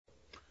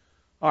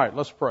All right,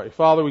 let's pray.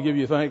 Father, we give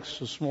you thanks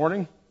this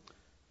morning.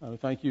 We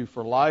thank you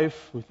for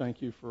life. We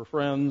thank you for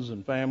friends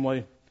and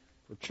family,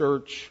 for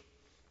church.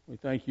 We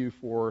thank you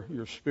for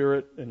your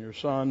Spirit and your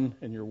Son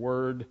and your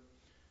Word.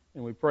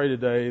 And we pray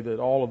today that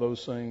all of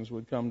those things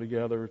would come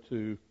together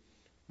to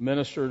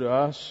minister to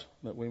us,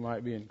 that we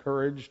might be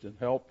encouraged and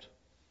helped,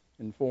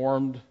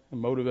 informed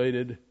and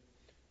motivated,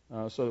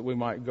 so that we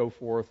might go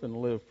forth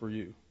and live for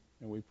you.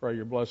 And we pray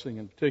your blessing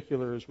in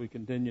particular as we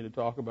continue to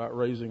talk about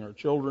raising our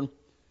children.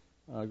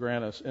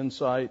 Grant us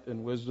insight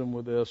and wisdom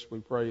with this. We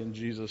pray in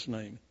Jesus'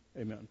 name.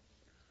 Amen.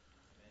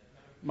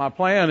 My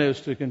plan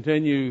is to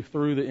continue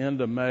through the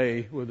end of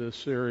May with this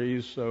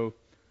series, so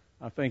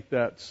I think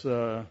that's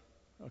a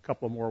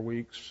couple of more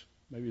weeks.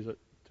 Maybe is it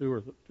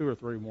two or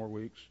three more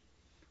weeks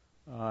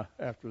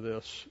after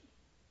this.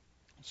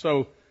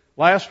 So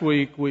last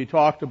week we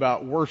talked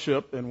about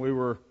worship, and we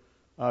were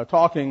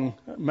talking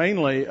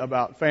mainly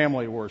about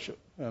family worship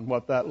and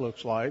what that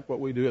looks like, what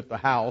we do at the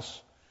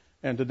house.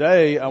 And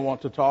today I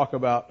want to talk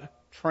about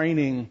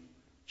training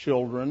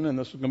children, and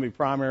this is going to be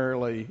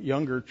primarily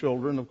younger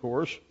children, of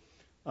course,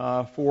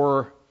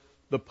 for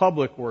the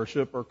public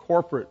worship or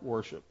corporate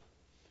worship.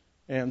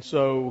 And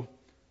so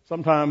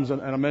sometimes,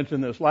 and I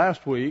mentioned this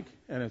last week,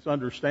 and it's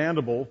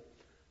understandable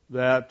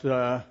that,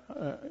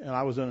 and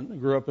I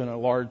grew up in a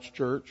large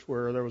church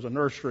where there was a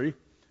nursery,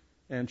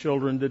 and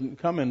children didn't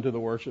come into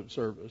the worship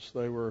service.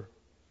 They were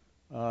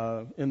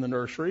in the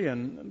nursery,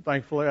 and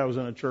thankfully I was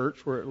in a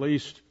church where at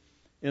least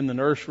in the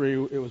nursery,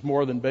 it was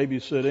more than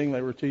babysitting.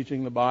 They were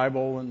teaching the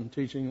Bible and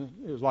teaching.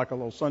 It was like a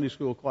little Sunday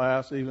school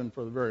class, even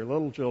for the very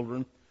little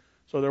children.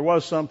 So there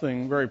was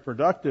something very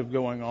productive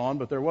going on,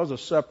 but there was a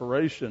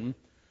separation.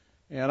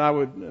 And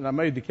I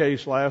made the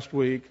case last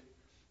week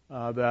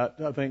that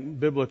I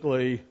think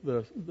biblically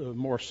the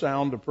more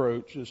sound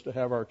approach is to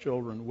have our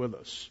children with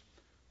us.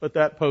 But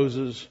that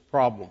poses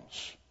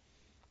problems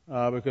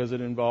because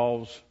it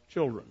involves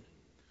children,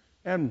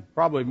 and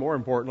probably more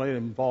importantly, it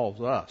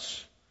involves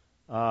us.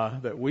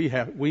 That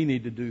we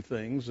need to do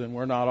things, and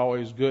we're not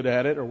always good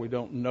at it, or we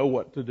don't know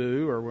what to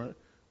do, or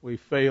we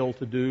fail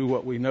to do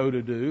what we know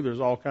to do.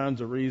 There's all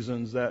kinds of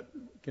reasons that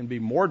can be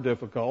more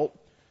difficult.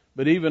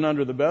 But even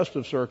under the best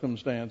of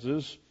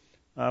circumstances,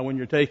 when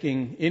you're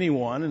taking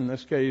anyone, in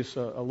this case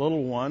a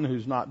little one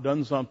who's not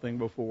done something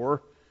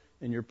before,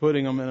 and you're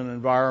putting them in an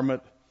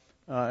environment,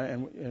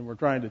 and we're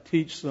trying to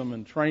teach them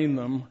and train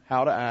them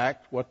how to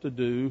act, what to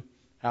do,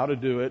 how to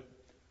do it,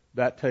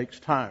 that takes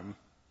time.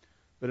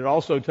 But it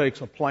also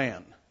takes a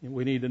plan.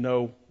 We need to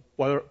know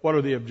what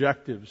are the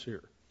objectives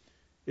here.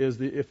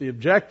 If the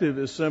objective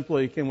is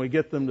simply, can we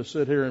get them to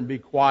sit here and be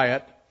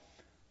quiet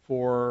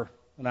for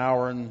an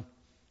hour and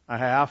a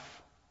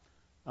half,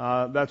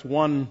 that's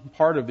one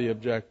part of the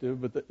objective,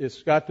 but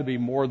it's got to be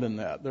more than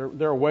that.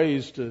 There are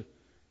ways to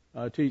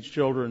teach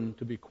children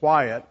to be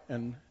quiet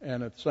and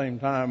at the same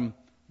time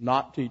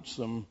not teach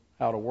them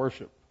how to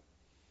worship.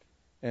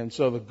 And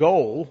so the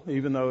goal,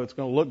 even though it's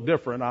going to look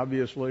different,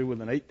 obviously, with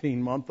an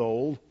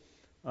 18-month-old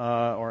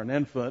or an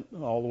infant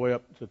all the way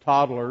up to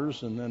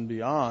toddlers and then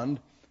beyond,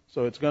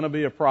 so it's going to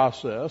be a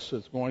process.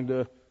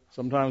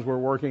 Sometimes we're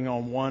working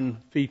on one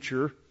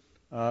feature,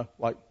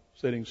 like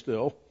sitting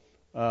still.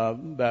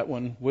 That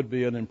one would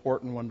be an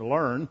important one to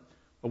learn,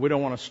 but we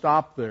don't want to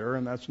stop there,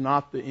 and that's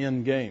not the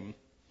end game.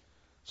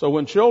 So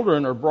when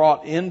children are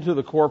brought into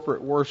the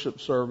corporate worship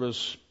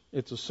service,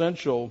 it's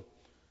essential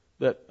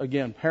that,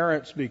 again,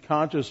 parents be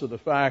conscious of the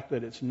fact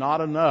that it's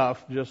not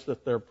enough just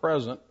that they're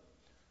present,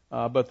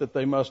 but that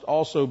they must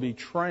also be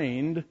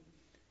trained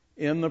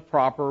in the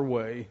proper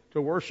way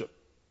to worship.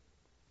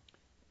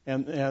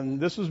 And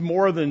this is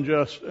more than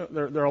just,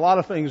 there are a lot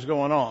of things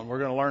going on. We're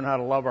going to learn how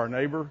to love our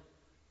neighbor,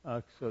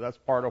 so that's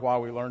part of why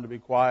we learn to be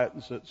quiet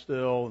and sit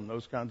still and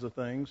those kinds of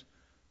things.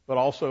 But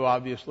also,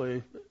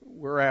 obviously,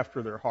 we're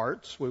after their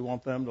hearts. We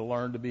want them to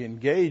learn to be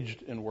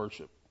engaged in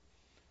worship.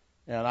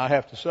 And I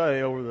have to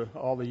say, over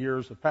all the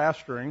years of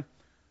pastoring,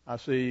 I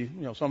see,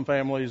 some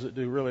families that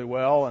do really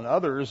well, and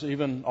others,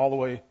 even all the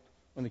way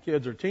when the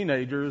kids are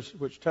teenagers,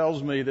 which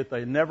tells me that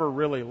they never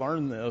really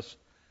learn this.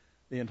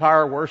 The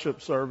entire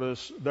worship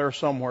service, they're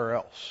somewhere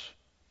else.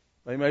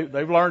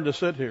 They've learned to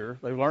sit here.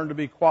 They've learned to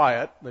be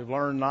quiet. They've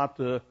learned not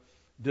to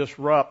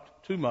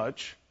disrupt too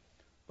much.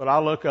 But I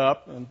look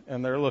up,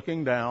 and they're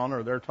looking down,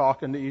 or they're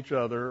talking to each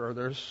other,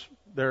 or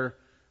they're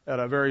at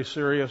a very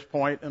serious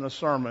point in a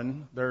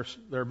sermon.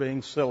 They're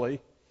being silly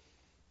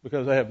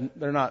because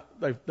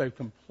they've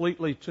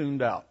completely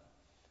tuned out.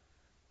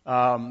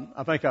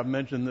 I think I've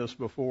mentioned this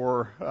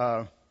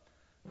before.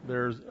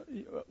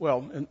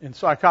 In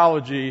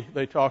psychology,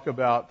 they talk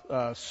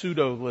about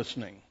pseudo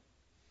listening.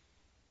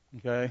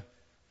 Okay,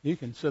 you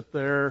can sit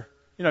there.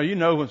 You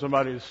know when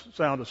somebody's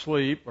sound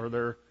asleep or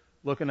they're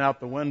looking out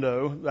the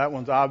window. That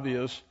one's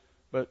obvious,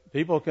 but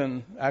people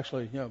can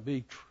actually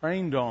be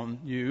trained on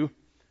you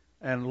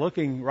and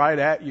looking right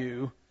at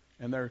you,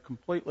 and they're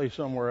completely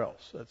somewhere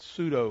else. That's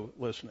pseudo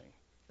listening.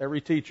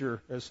 Every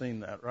teacher has seen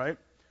that, right?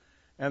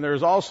 And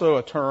there's also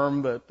a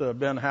term that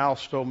Ben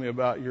House told me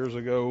about years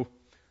ago.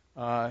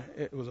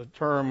 It was a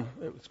term,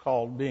 it was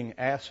called being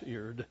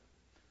ass-eared.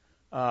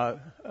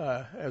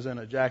 as in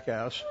a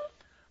jackass,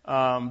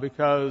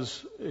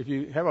 because if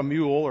you have a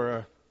mule or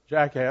a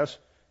jackass,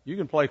 you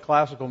can play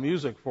classical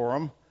music for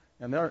them,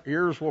 and their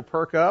ears will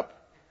perk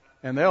up,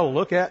 and they'll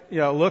look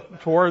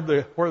toward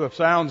where the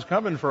sound's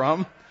coming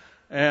from,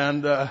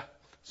 and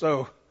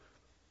so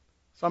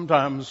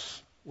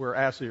sometimes we're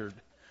ass-eared.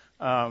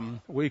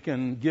 We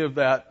can give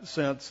that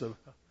sense of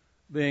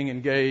being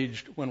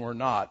engaged when we're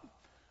not,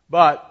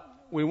 but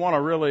we want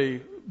to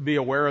really be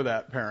aware of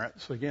that,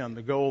 parents. Again,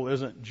 the goal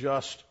isn't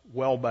just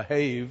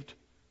well-behaved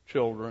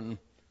children,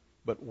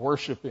 but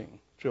worshiping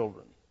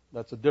children.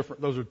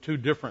 Those are two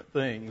different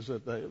things.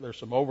 There's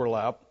some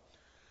overlap.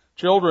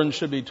 Children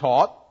should be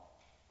taught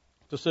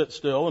to sit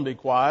still and be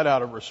quiet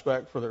out of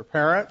respect for their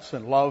parents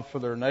and love for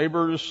their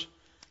neighbors.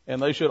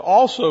 And they should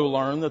also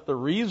learn that the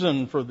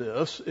reason for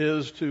this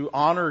is to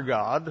honor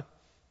God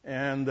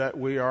and that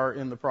we are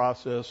in the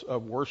process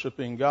of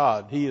worshiping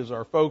God. He is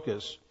our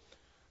focus.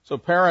 So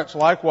parents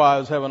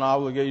likewise have an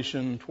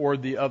obligation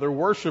toward the other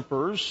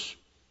worshipers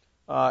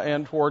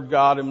and toward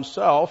God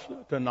Himself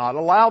to not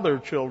allow their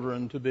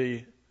children to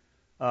be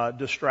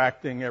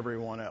distracting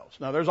everyone else.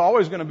 Now, there's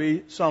always going to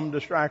be some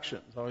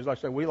distractions. I always like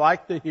to say we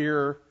like to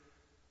hear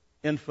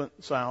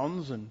infant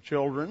sounds and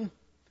children.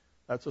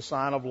 That's a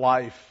sign of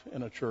life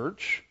in a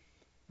church.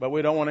 But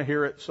we don't want to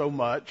hear it so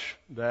much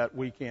that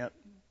we can't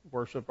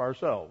worship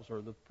ourselves,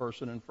 or the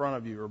person in front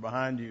of you or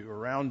behind you or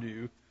around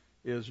you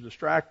is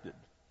distracted.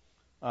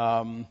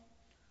 Parents,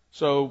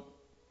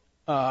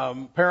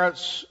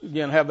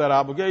 again, have that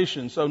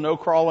obligation. So no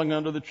crawling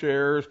under the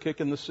chairs,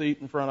 kicking the seat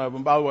in front of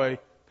them. By the way,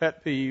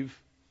 pet peeve.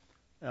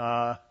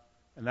 And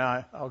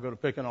now I'll go to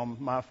picking on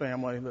my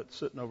family that's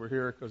sitting over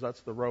here because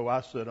that's the row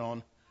I sit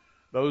on.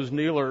 Those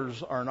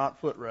kneelers are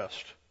not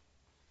footrest.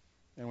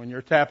 And when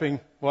you're tapping,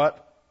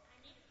 what?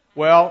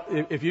 Well,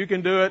 if you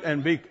can do it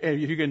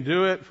if you can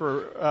do it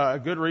for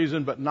a good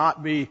reason, but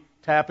not be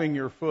tapping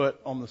your foot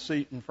on the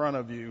seat in front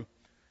of you,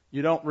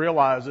 you don't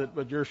realize it,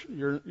 but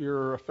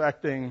you're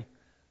affecting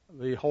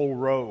the whole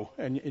row,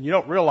 and you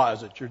don't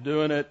realize it. You're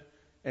doing it,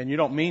 and you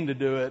don't mean to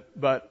do it,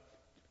 but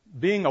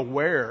being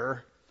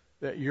aware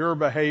that your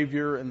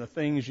behavior and the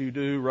things you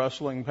do,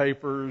 rustling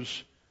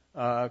papers,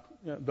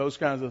 those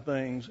kinds of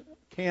things,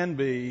 can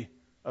be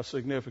a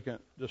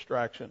significant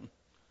distraction.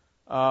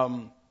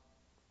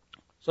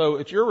 So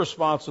it's your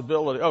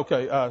responsibility.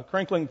 Okay,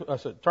 crinkling. I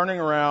said turning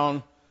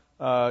around,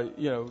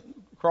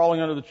 crawling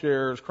under the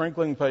chairs,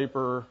 crinkling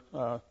paper,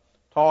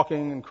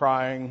 talking and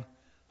crying.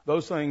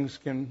 Those things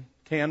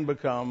can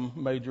become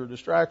major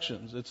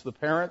distractions. It's the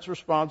parent's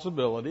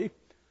responsibility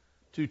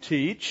to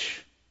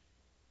teach.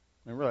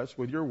 Remember, that's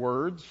with your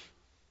words,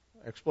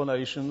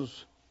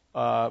 explanations,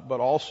 but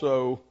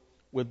also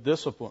with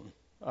discipline,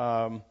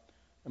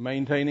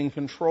 maintaining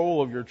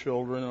control of your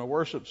children in a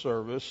worship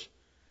service.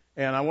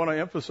 And I want to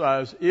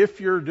emphasize,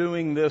 if you're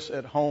doing this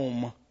at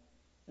home,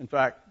 in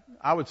fact,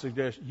 I would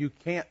suggest you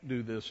can't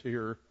do this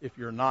here if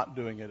you're not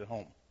doing it at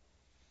home.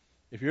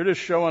 If you're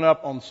just showing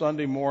up on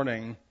Sunday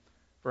morning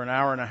for an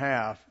hour and a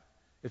half,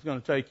 it's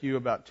going to take you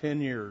about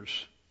 10 years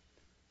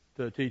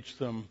to teach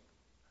them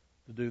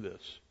to do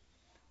this.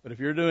 But if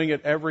you're doing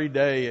it every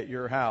day at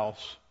your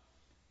house,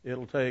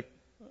 it'll take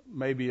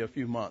maybe a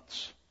few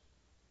months.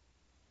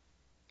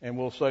 And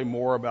we'll say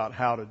more about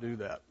how to do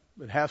that.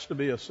 It has to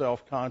be a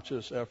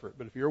self-conscious effort.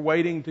 But if you're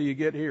waiting till you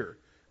get here,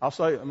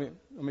 let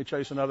me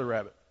chase another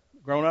rabbit.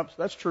 Grown-ups,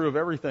 that's true of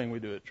everything we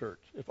do at church.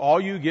 If all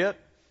you get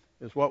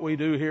is what we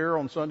do here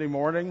on Sunday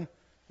morning,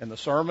 and the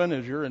sermon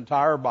is your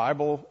entire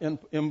Bible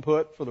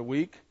input for the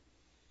week,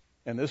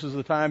 and this is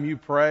the time you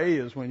pray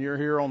is when you're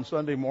here on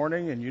Sunday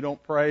morning, and you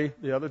don't pray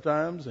the other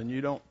times, and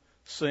you don't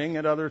sing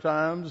at other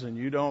times, and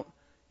you don't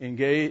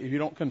engage, you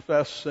don't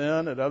confess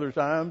sin at other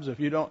times,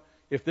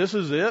 if this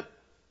is it,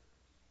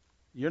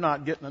 you're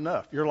not getting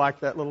enough. You're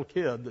like that little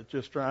kid that's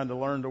just trying to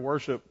learn to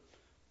worship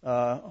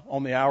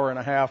on the hour and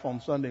a half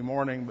on Sunday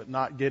morning, but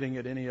not getting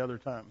it any other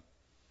time.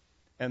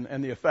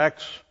 And the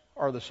effects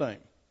are the same.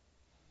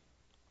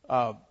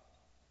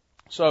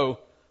 So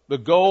the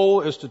goal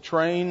is to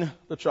train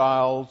the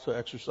child to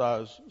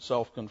exercise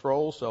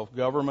self-control,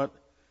 self-government,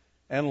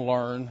 and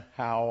learn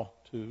how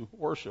to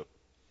worship.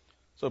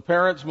 So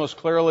parents must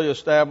clearly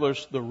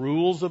establish the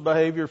rules of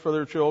behavior for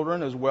their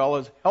children, as well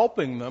as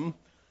helping them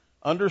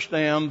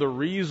understand the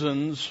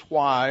reasons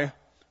why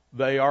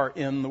they are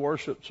in the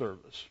worship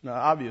service. Now,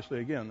 obviously,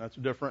 again, that's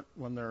different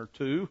when they're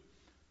 2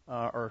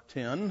 or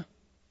 10.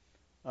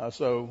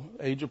 So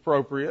age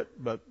appropriate,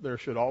 but there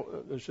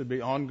should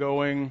be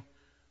ongoing,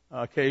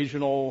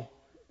 occasional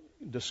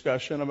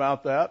discussion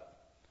about that.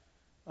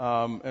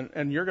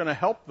 And you're going to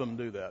help them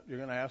do that. You're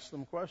going to ask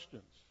them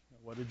questions.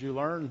 What did you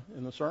learn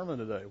in the sermon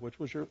today? What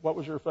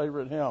was your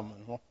favorite hymn?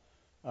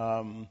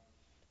 And,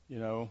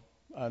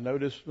 I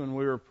noticed when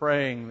we were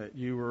praying that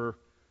you were,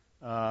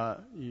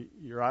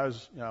 your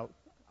eyes,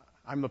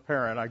 I'm the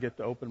parent, I get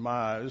to open my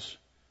eyes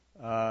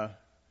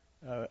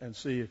and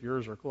see if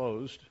yours are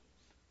closed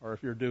or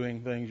if you're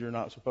doing things you're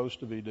not supposed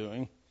to be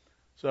doing.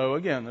 So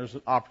again, there's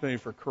an opportunity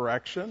for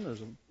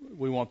correction.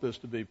 We want this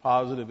to be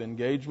positive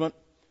engagement.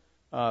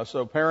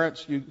 So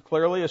parents, you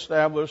clearly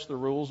establish the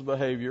rules of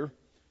behavior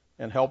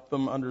and help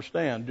them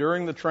understand.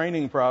 During the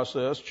training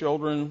process,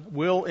 children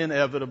will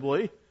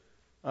inevitably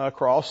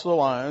cross the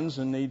lines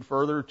and need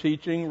further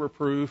teaching,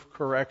 reproof,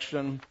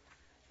 correction,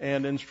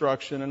 and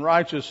instruction in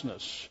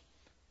righteousness.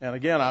 And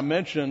again, I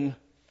mentioned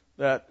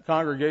that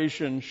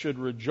congregation should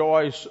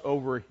rejoice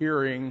over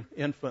hearing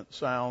infant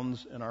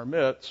sounds in our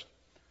midst.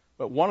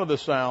 But one of the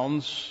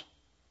sounds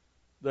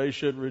they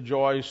should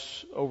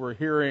rejoice over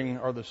hearing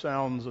are the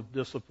sounds of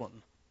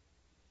discipline.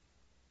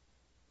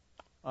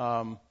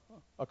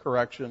 A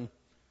correction,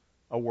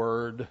 a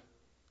word,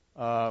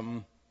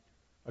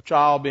 a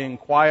child being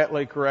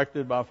quietly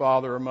corrected by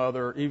father or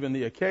mother, even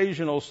the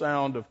occasional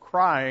sound of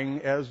crying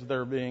as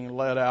they're being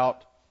led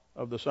out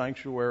of the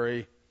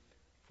sanctuary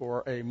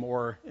for a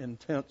more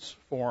intense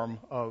form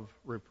of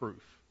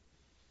reproof.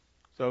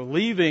 So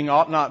leaving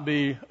ought not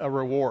be a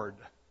reward.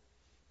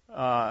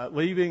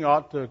 Leaving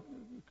ought to,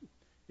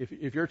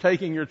 if you're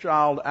taking your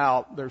child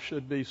out, there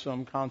should be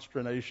some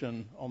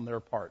consternation on their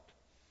part.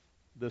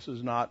 This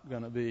is not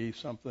going to be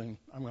something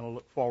I'm going to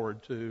look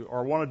forward to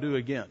or want to do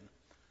again.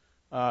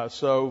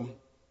 Again,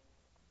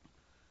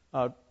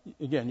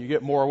 you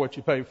get more of what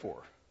you pay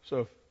for.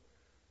 So if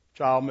a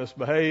child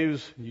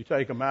misbehaves, you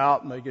take them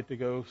out and they get to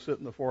go sit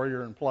in the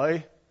foyer and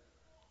play,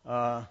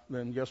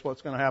 then guess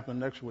what's going to happen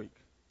next week?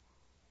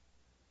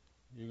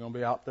 You're going to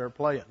be out there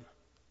playing.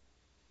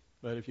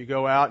 But if you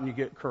go out and you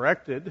get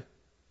corrected,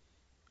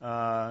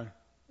 and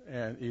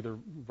either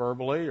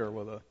verbally or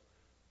with a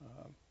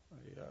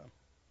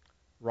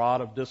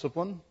rod of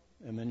discipline,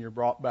 and then you're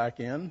brought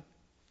back in,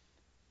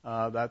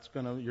 you're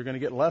going to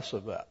get less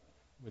of that.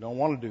 We don't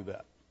want to do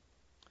that.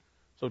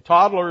 So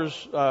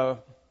toddlers, let's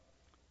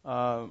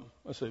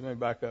see, let me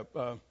back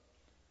up.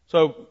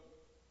 So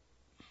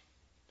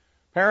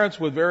parents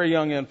with very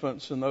young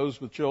infants and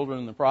those with children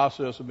in the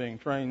process of being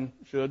trained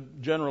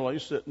should generally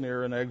sit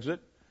near an exit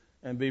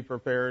and be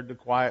prepared to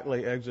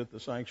quietly exit the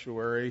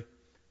sanctuary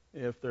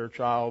if their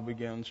child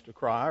begins to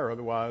cry or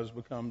otherwise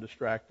become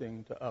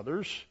distracting to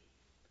others.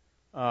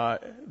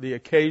 The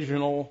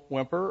occasional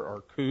whimper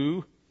or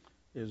coo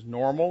is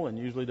normal and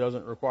usually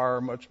doesn't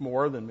require much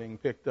more than being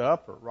picked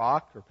up or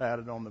rocked or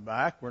patted on the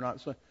back. We're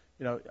not,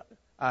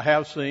 I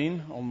have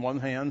seen on one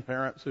hand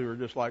parents who are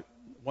just like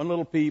one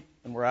little peep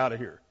and we're out of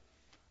here.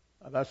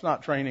 That's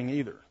not training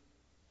either.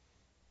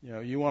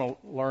 You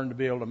want to learn to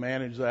be able to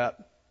manage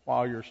that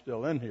while you're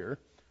still in here,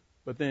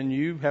 but then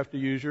you have to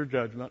use your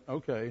judgment.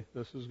 Okay,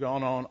 this has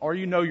gone on, or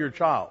your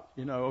child.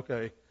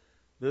 Okay,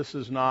 this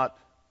is not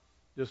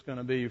just going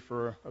to be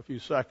for a few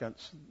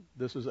seconds.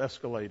 This is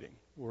escalating.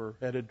 We're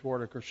headed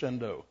toward a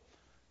crescendo,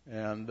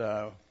 and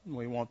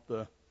we want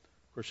the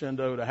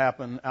crescendo to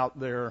happen out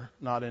there,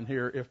 not in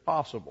here, if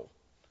possible.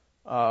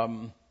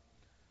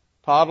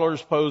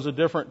 Toddlers pose a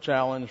different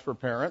challenge for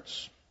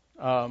parents.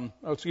 So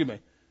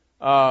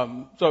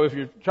if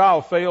your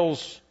child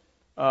fails,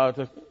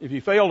 if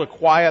you fail to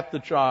quiet the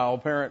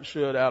child, parents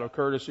should, out of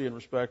courtesy and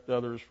respect to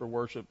others for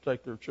worship,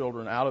 take their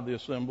children out of the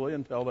assembly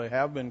until they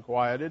have been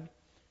quieted,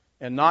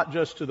 and not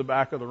just to the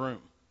back of the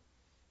room.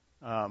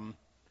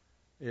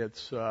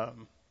 It's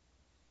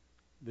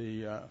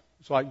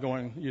like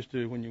used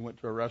to when you went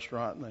to a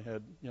restaurant and they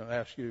had,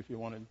 asked you if you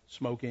wanted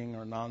smoking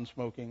or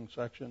non-smoking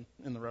section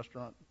in the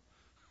restaurant.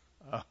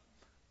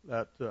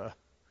 That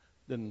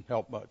didn't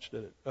help much,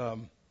 did it?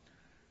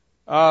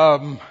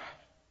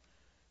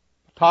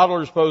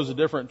 Toddlers pose a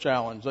different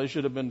challenge. They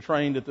should have been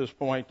trained at this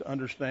point to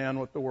understand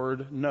what the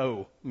word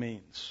no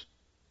means,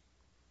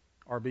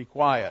 or be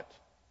quiet.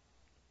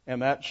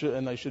 And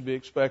they should be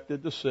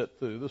expected to sit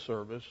through the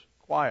service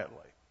quietly.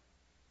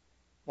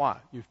 Why?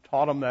 You've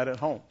taught them that at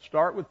home.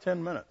 Start with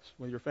 10 minutes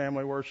with your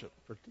family worship.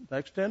 For the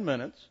next 10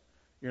 minutes,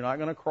 you're not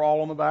going to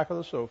crawl on the back of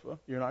the sofa.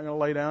 You're not going to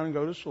lay down and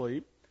go to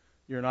sleep.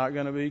 You're not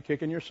going to be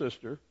kicking your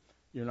sister.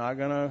 You're not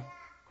going to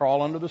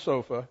crawl under the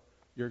sofa.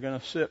 You're going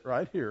to sit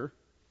right here,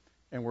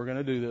 and we're going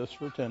to do this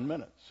for 10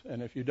 minutes.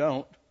 And if you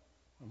don't,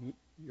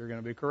 you're going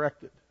to be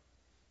corrected.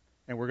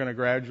 And we're going to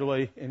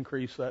gradually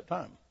increase that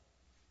time.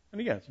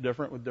 And again, it's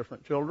different with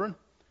different children.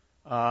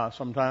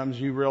 Sometimes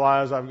you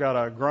realize I've got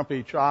a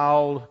grumpy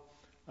child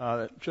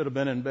that should have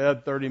been in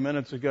bed 30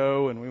 minutes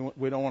ago, and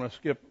we don't want to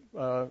skip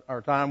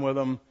our time with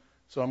them,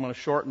 so I'm going to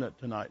shorten it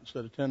tonight.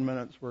 Instead of 10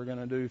 minutes, we're going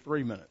to do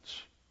 3 minutes.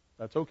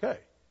 That's okay.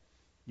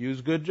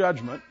 Use good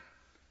judgment.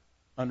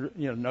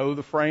 Know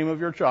the frame of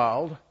your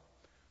child.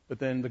 But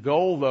then the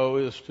goal, though,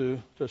 is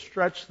to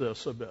stretch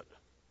this a bit.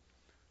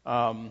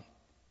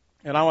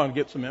 And I want to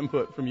get some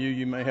input from you.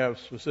 You may have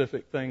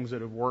specific things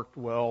that have worked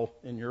well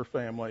in your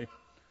family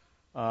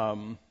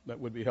that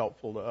would be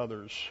helpful to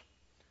others.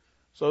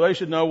 So they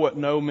should know what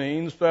no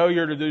means.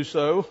 Failure to do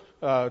so,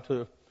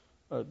 to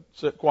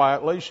sit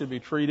quietly, should be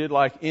treated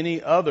like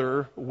any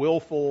other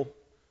willful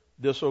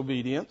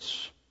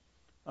disobedience,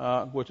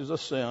 which is a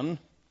sin,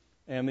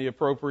 and the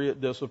appropriate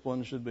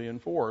discipline should be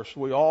enforced.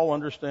 We all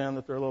understand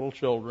that they're little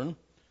children,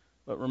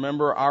 but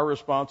remember our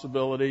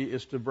responsibility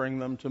is to bring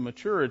them to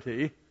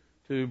maturity,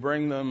 to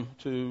bring them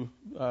to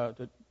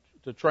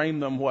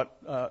train them what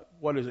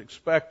is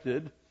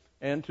expected,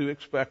 and to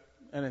expect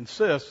and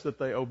insist that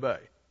they obey.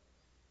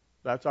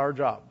 That's our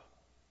job.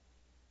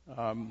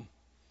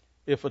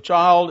 If a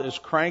child is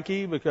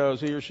cranky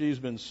because he or she's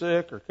been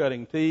sick or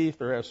cutting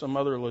teeth or has some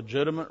other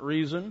legitimate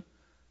reason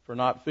for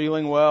not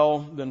feeling well,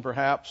 then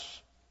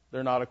perhaps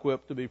they're not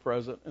equipped to be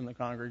present in the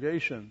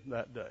congregation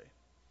that day.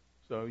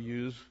 So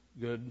use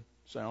good,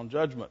 sound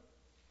judgment.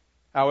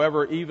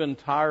 However, even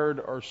tired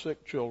or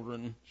sick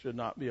children should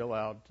not be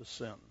allowed to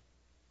sin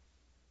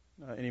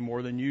any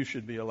more than you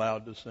should be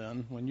allowed to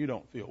sin when you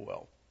don't feel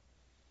well.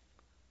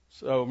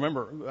 So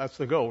remember, that's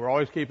the goal. We're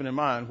always keeping in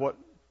mind what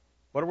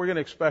are we going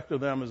to expect of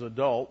them as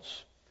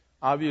adults?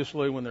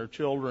 Obviously, when they're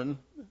children,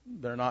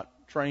 they're not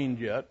trained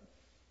yet.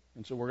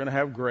 And so we're going to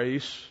have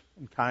grace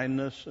and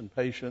kindness and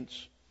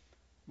patience.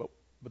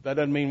 But that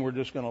doesn't mean we're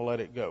just going to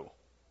let it go.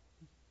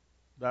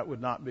 That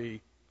would not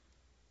be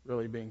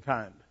really being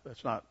kind.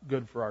 That's not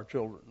good for our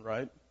children,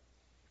 right?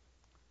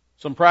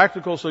 Some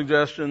practical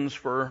suggestions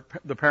for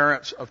the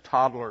parents of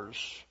toddlers.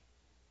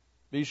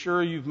 Be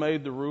sure you've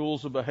made the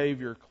rules of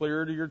behavior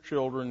clear to your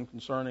children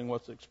concerning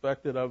what's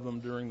expected of them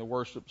during the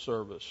worship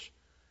service.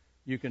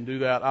 You can do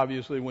that,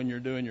 obviously, when you're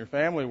doing your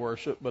family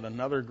worship, but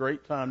another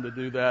great time to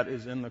do that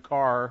is in the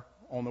car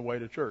on the way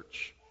to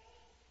church.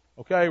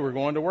 Okay, we're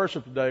going to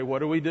worship today. What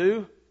do we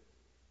do?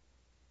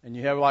 And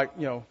you have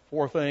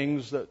 4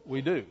 things that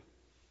we do.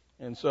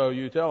 And so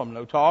you tell them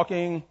no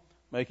talking,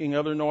 making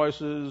other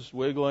noises,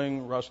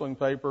 wiggling, rustling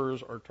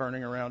papers, or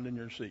turning around in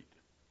your seat.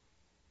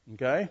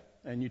 Okay?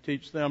 And you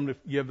teach them to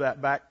give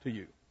that back to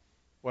you.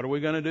 What are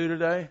we going to do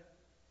today?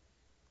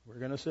 We're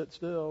going to sit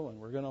still, and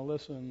we're going to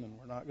listen, and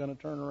we're not going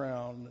to turn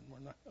around, and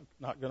we're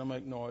not going to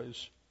make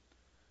noise.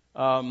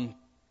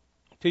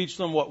 Teach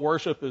them what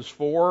worship is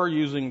for,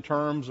 using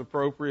terms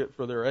appropriate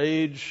for their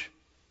age.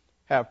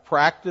 Have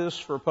practice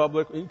for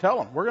public. You can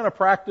tell them, we're going to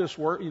practice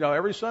work.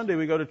 Every Sunday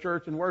we go to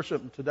church and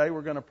worship, and today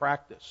we're going to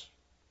practice,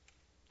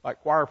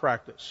 like choir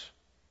practice.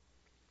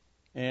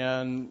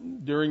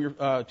 And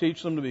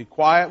teach them to be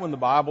quiet when the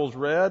Bible's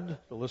read,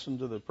 to listen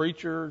to the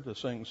preacher, to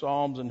sing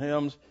psalms and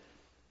hymns.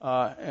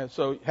 And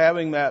so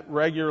having that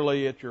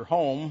regularly at your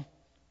home,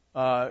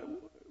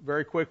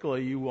 very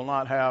quickly you will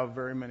not have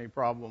very many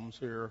problems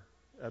here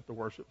at the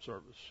worship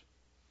service.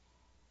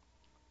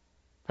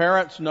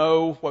 Parents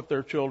know what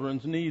their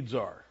children's needs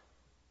are.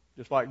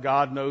 Just like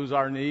God knows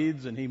our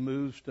needs and He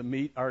moves to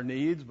meet our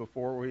needs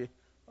before we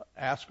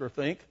ask or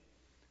think.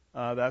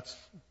 That's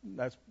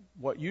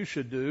what you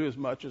should do as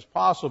much as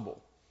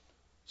possible.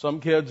 Some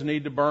kids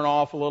need to burn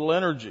off a little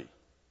energy,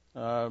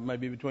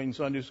 maybe between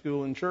Sunday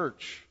school and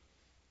church.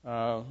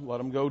 Let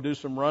them go do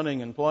some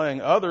running and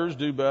playing. Others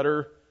do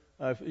better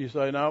if you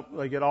say, no,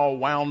 they get all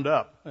wound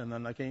up, and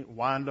then they can't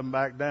wind them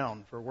back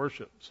down for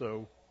worship.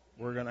 So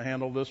we're going to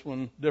handle this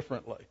one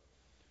differently.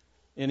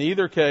 In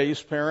either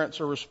case,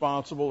 parents are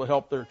responsible to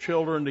help their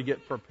children to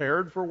get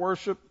prepared for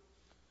worship.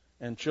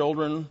 And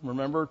children,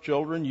 remember,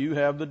 you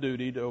have the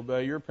duty to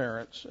obey your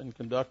parents and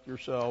conduct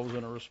yourselves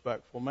in a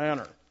respectful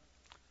manner.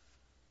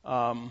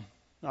 All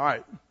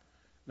right.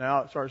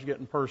 Now it starts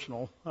getting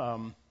personal.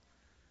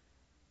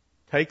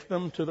 Take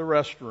them to the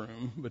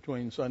restroom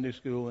between Sunday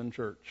school and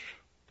church.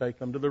 Take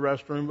them to the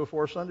restroom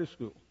before Sunday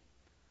school.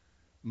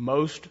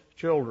 Most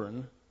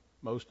children,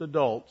 most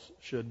adults,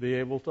 should be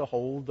able to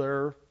hold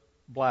their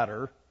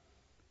bladder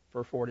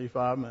for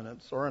 45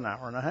 minutes or an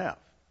hour and a half.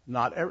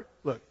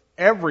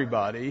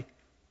 Everybody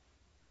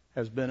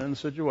has been in a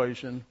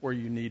situation where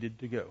you needed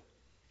to go.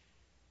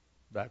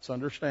 That's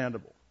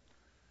understandable.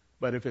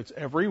 But if it's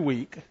every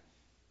week,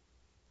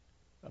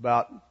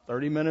 about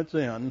 30 minutes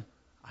in,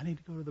 I need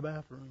to go to the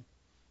bathroom.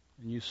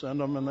 And you send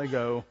them and they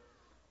go,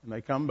 and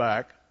they come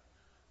back.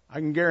 I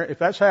can guarantee, if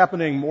that's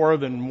happening more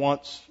than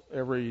once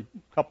every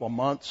couple of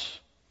months,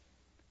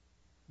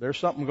 there's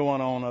something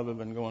going on other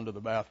than going to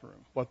the bathroom.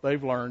 What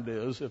they've learned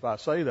is, if I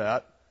say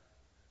that,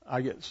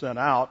 I get sent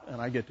out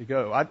and I get to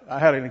go. I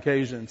had an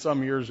occasion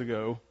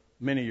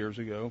many years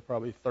ago,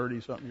 probably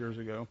 30-something years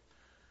ago,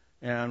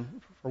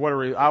 and for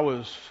whatever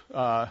reason,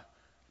 I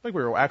think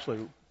we were actually,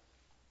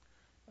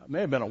 it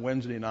may have been a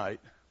Wednesday night,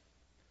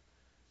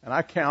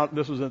 and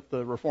this was at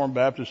the Reformed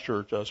Baptist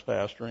Church I was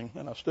pastoring,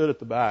 and I stood at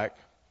the back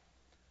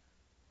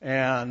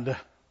and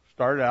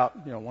started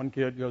out, one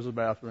kid goes to the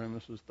bathroom,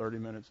 this was 30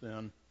 minutes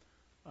in,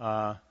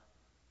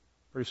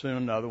 pretty soon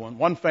another one.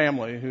 One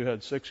family who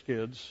had 6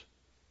 kids,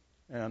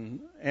 and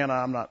Anna,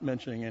 I'm not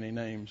mentioning any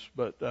names,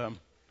 but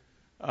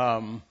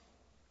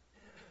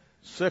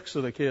 6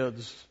 of the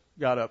kids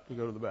got up to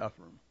go to the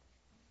bathroom,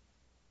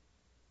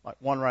 like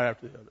one right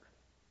after the other.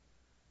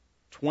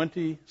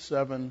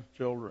 27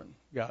 children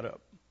got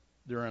up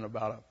during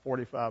about a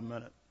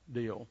 45-minute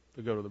deal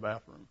to go to the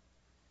bathroom.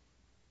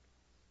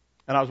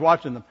 And I was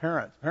watching the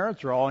parents.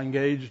 Parents are all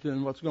engaged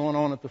in what's going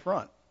on at the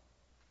front.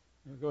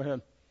 Go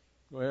ahead.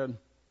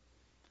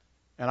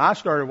 And I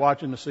started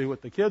watching to see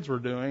what the kids were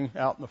doing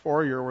out in the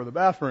foyer where the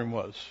bathroom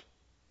was.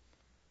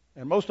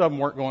 And most of them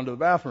weren't going to the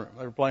bathroom.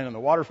 They were playing in the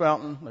water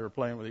fountain. They were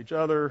playing with each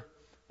other.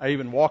 I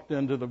even walked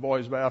into the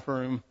boys'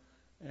 bathroom,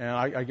 and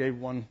I gave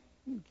one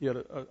kid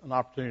an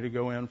opportunity to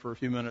go in for a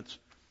few minutes.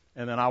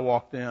 And then I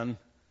walked in,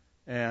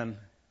 and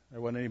there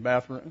wasn't any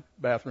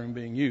bathroom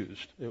being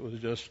used. It was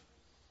just,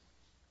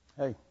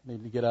 hey,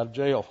 need to get out of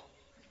jail.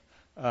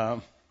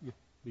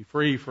 Be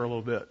free for a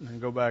little bit and then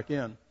go back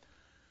in.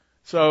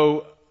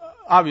 So,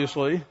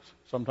 obviously,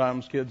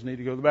 sometimes kids need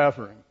to go to the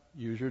bathroom.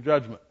 Use your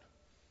judgment.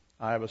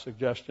 I have a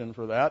suggestion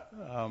for that.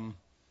 I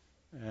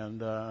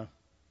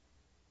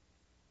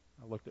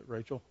looked at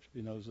Rachel.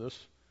 She knows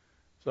this.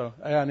 So,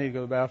 hey, I need to go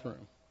to the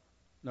bathroom.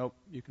 Nope,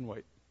 you can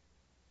wait.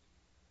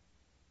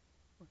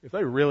 If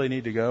they really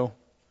need to go,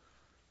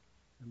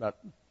 in about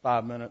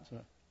 5 minutes,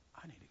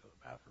 I need to go to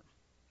the bathroom.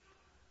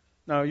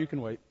 No, you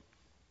can wait.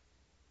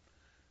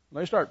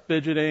 When they start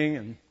fidgeting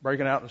and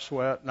breaking out in a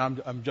sweat,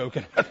 and I'm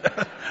joking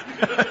about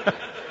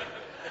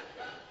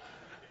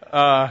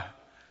that,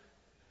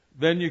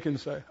 then you can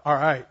say, all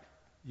right,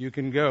 you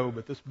can go,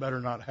 but this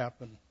better not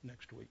happen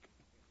next week.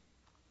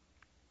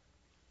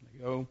 They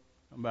go,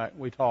 come back,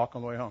 we talk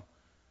on the way home.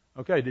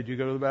 Okay, did you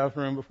go to the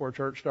bathroom before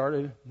church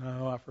started?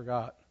 No, I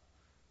forgot.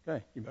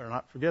 Okay, you better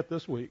not forget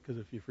this week, because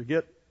if you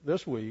forget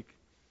this week,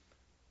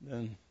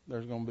 then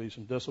there's going to be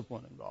some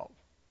discipline involved.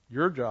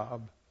 Your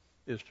job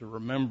is to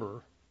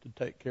remember to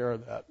take care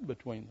of that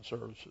between the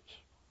services.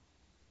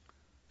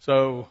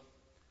 So,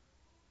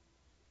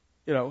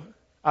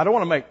 I don't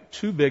want to make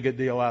too big a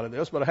deal out of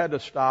this, but I had to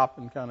stop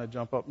and kind of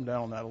jump up and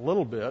down on that a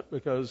little bit,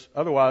 because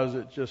otherwise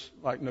it's just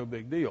like no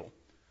big deal.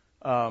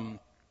 And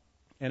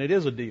it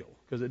is a deal,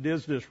 because it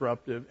is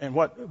disruptive. And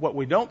what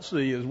we don't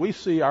see is we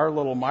see our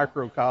little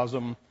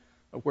microcosm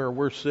of where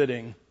we're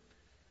sitting,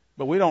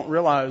 but we don't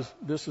realize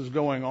this is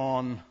going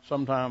on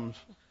sometimes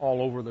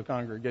all over the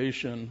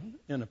congregation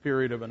in a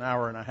period of an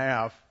hour and a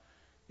half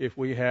if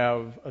we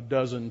have a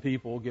dozen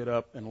people get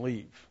up and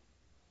leave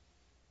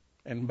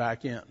and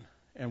back in.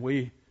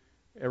 And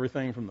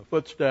everything from the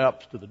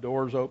footsteps to the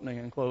doors opening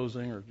and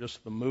closing or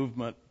just the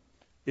movement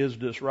is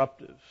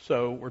disruptive.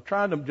 So we're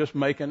trying to just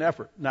make an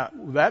effort. Now,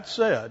 that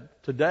said,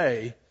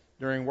 today,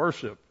 during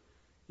worship,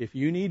 if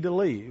you need to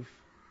leave,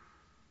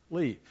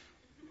 leave.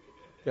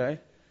 Okay?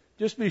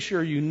 Just be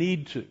sure you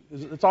need to.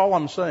 That's all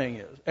I'm saying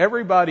is,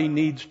 everybody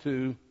needs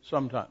to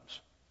sometimes.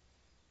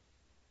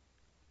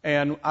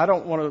 And I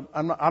don't want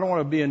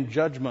to be in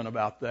judgment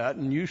about that,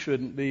 and you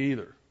shouldn't be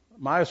either.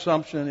 My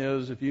assumption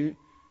is if you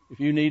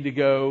need to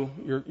go,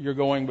 you're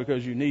going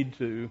because you need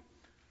to,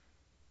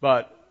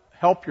 but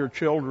help your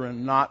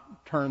children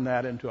not turn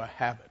that into a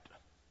habit.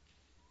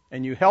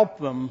 And you help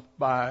them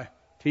by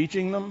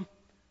teaching them,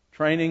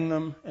 training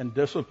them, and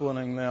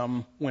disciplining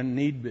them when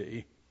need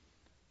be,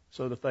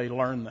 so that they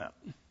learn that.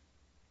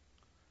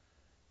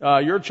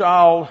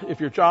 If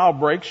your child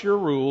breaks your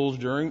rules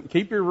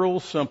keep your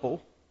rules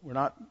simple. We're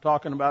not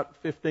talking about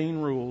 15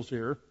 rules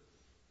here.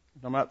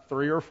 We're talking about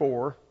 3 or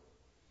 4.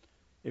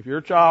 If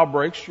your child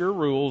breaks your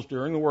rules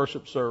during the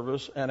worship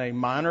service and a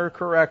minor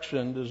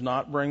correction does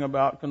not bring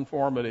about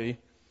conformity,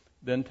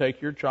 then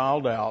take your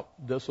child out,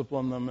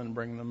 discipline them, and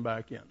bring them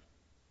back in.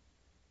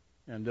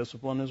 And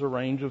discipline is a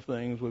range of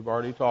things. We've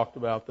already talked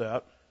about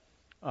that.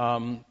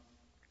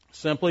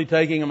 Simply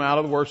taking them out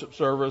of the worship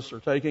service or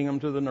taking them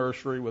to the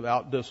nursery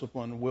without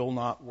discipline will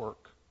not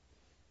work.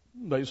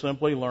 They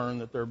simply learn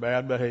that their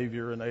bad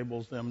behavior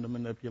enables them to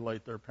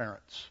manipulate their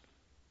parents.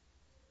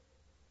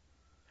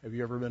 Have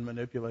you ever been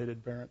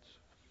manipulated, parents?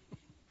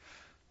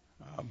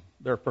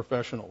 They're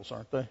professionals,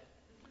 aren't they?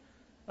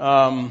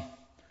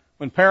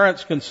 When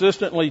parents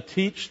consistently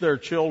teach their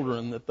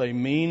children that they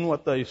mean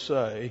what they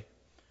say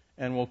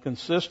and will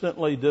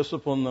consistently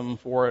discipline them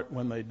for it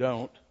when they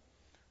don't,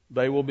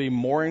 they will be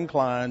more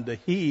inclined to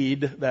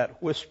heed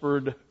that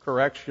whispered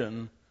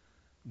correction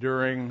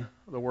during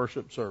the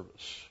worship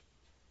service.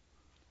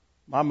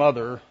 My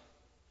mother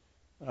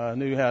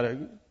knew how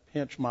to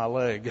pinch my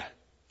leg.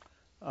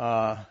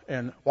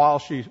 And while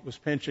she was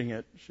pinching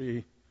it,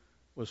 she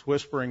was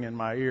whispering in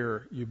my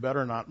ear, "You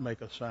better not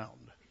make a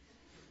sound."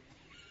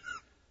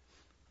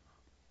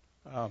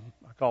 I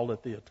called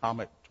it the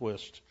atomic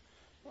twist.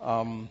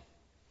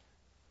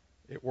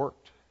 It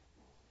worked.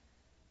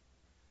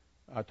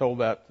 I told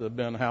that to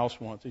Ben House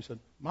once. He said,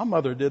 "My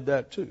mother did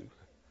that too."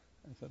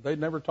 I said, they'd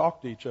never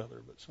talked to each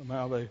other, but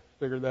somehow they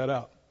figured that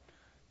out.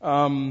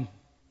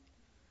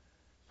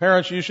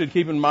 Parents, you should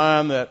keep in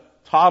mind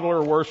that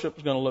toddler worship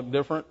is going to look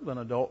different than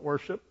adult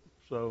worship,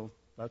 so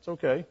that's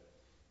okay.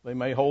 They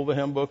may hold the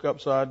hymn book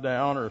upside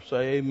down or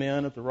say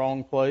amen at the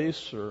wrong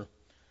place, or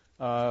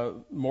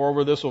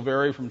moreover, this will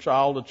vary from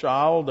child to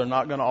child. They're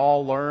not going to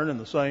all learn in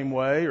the same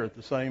way or at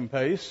the same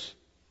pace.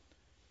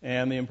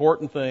 And the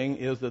important thing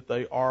is that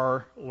they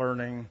are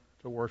learning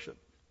to worship.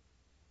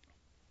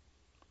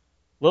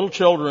 Little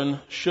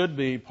children should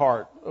be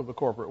part of the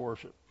corporate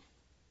worship.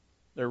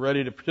 They're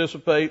ready to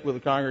participate with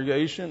the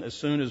congregation as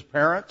soon as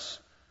parents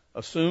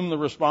assume the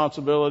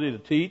responsibility to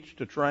teach,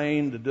 to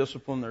train, to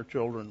discipline their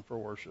children for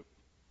worship.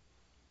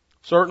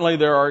 Certainly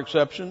there are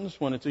exceptions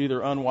when it's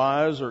either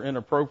unwise or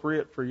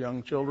inappropriate for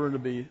young children to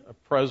be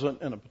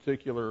present in a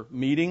particular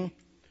meeting.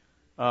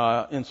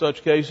 In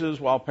such cases,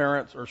 while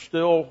parents are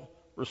still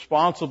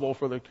responsible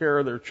for the care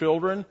of their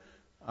children,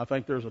 I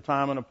think there's a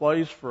time and a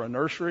place for a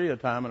nursery, a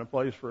time and a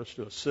place for us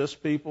to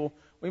assist people.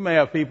 We may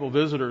have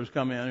visitors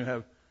come in who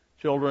have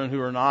children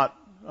who are not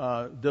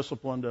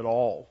disciplined at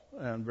all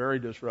and very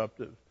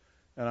disruptive.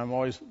 And I'm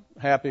always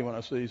happy when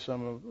I see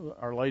some of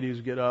our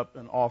ladies get up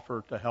and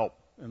offer to help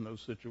in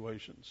those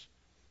situations.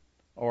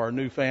 Or a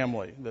new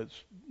family that's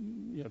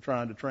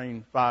trying to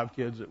train 5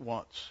 kids at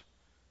once.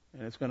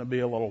 And it's going to be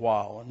a little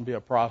while and be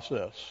a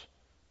process.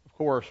 Of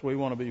course, we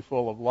want to be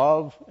full of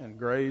love and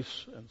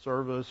grace and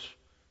service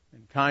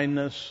and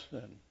kindness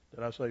and,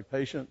 did I say,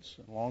 patience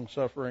and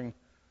long-suffering,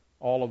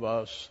 all of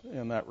us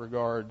in that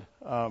regard.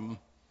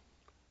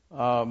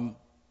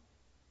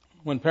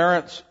 When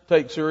parents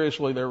take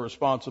seriously their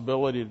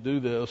responsibility to do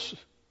this,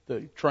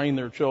 to train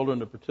their children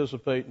to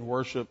participate in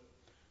worship,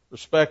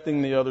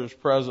 respecting the others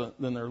present,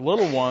 then their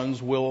little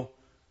ones will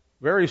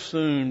very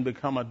soon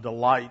become a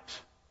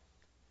delight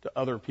to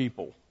other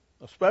people,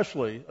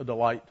 especially a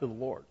delight to the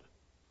Lord.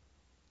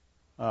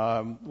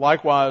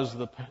 Likewise,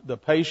 the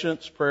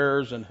patience,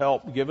 prayers, and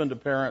help given to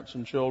parents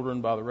and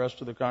children by the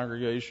rest of the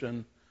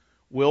congregation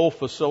will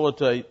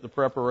facilitate the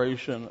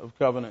preparation of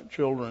covenant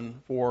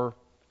children for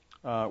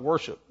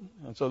worship.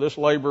 And so this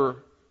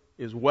labor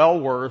is well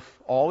worth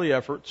all the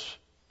efforts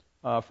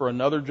for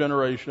another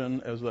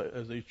generation as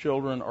these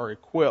children are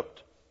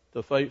equipped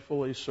to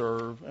faithfully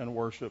serve and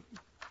worship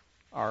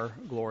our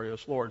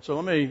glorious Lord. So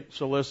let me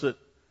solicit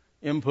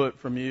input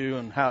from you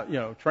and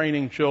how,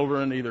 training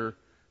children, either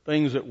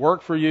things that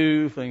work for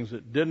you, things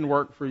that didn't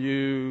work for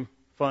you,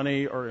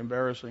 funny or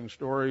embarrassing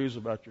stories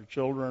about your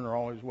children are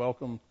always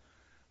welcome,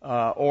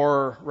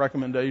 or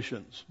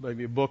recommendations,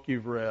 maybe a book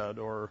you've read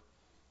or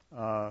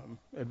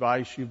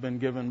advice you've been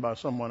given by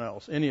someone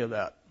else, any of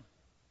that.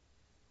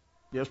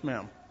 Yes,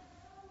 ma'am.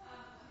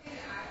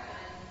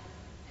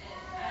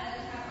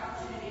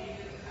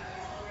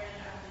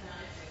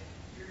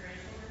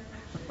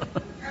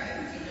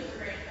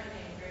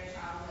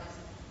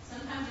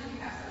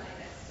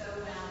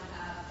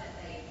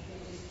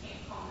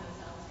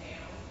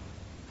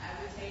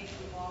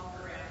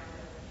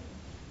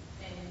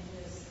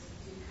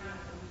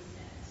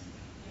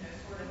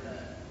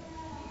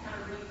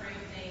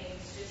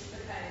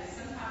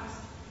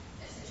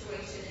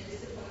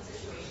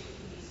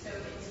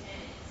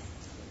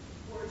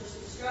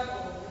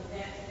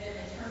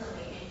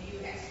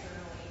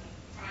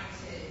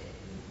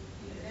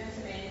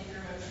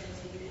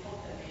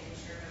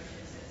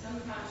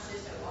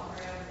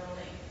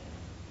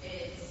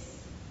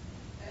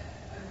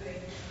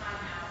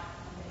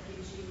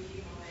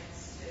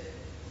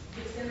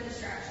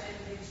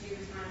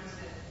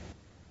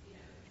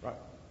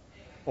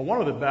 Well,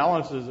 one of the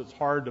balances that's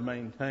hard to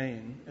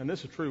maintain, and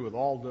this is true with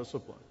all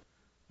discipline,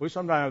 we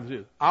sometimes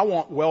do. I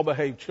want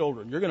well-behaved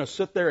children. You're going to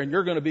sit there and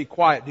you're going to be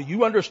quiet. Do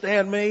you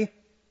understand me?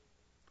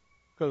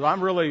 Because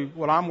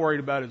what I'm worried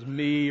about is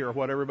me or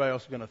what everybody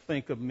else is going to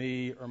think of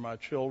me or my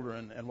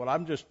children. And what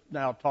I'm just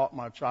now taught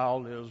my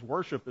child is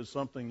worship is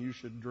something you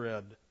should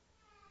dread.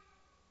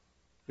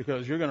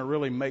 Because you're going to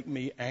really make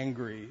me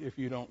angry if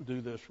you don't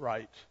do this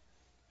right.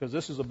 Because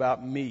this is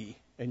about me,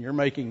 and you're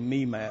making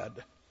me mad.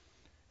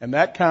 And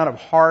that kind of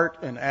heart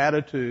and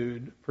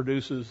attitude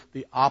produces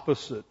the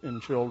opposite in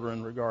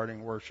children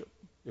regarding worship.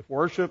 If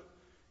worship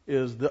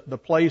is the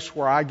place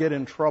where I get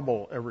in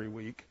trouble every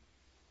week,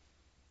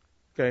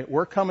 okay,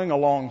 we're coming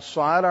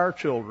alongside our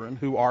children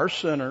who are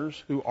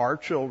sinners, who are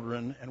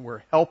children, and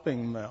we're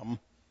helping them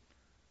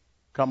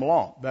come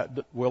along.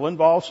 That will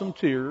involve some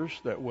tears,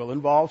 that will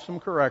involve some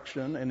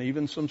correction, and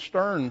even some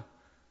stern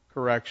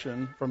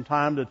correction from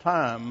time to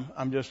time.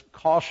 I'm just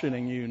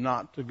cautioning you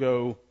not to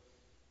go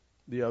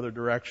the other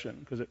direction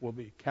because it will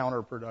be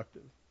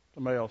counterproductive.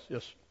 Somebody else?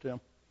 Yes,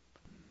 Tim?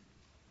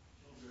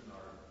 Children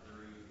are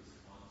very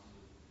responsive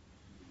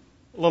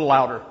to... A little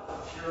louder.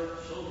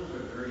 Children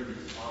are very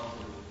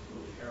responsive to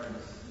a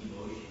parent's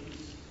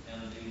emotions,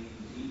 and they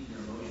can meet their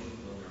emotions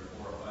when they're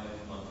 4 or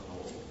 5 months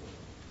old.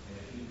 And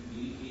if you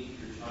communicate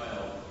to your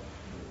child,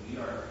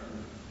 we are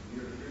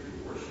here to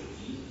worship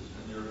Jesus,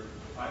 and they're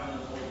 5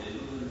 months old, they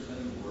don't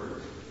understand the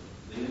words,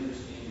 they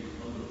understand your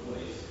tone of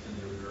voice, and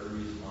they're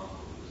very responsive.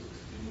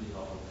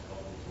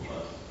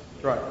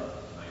 Right.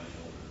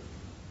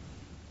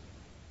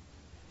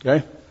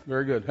 Okay,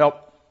 very good.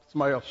 Help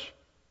somebody else.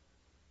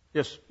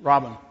 Yes,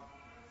 Robin.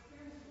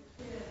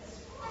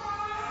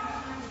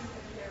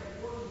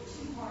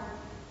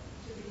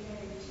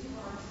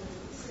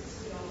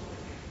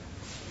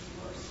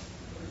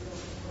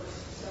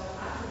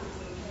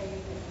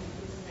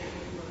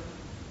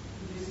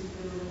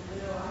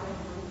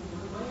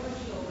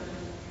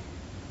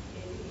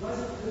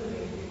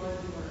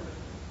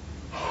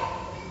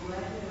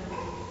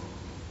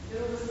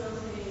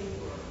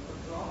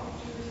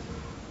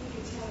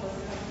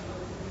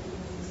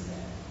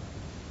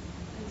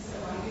 So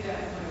I do that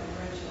with my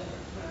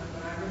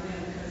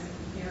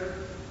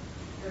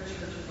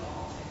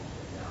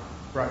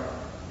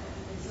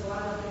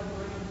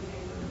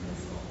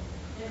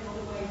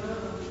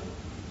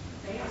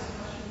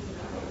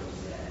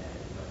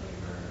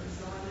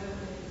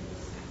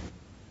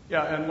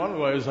Yeah, and one of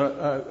the ways,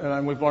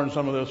 and we've learned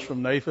some of this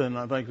from Nathan,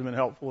 I think has been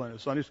helpful in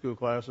his Sunday school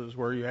classes,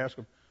 where you ask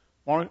them,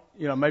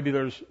 maybe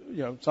there's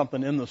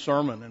something in the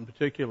sermon in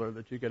particular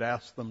that you could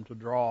ask them to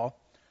draw.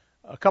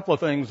 A couple of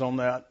things on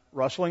that: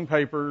 rustling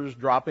papers,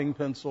 dropping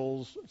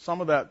pencils.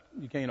 Some of that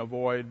you can't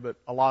avoid, but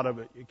a lot of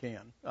it you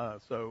can.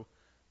 So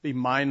be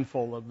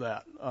mindful of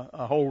that.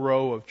 A whole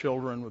row of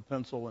children with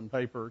pencil and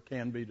paper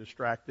can be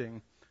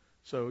distracting.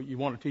 So you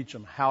want to teach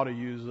them how to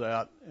use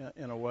that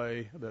in a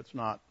way that's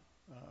not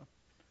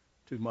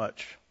too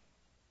much.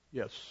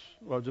 Yes.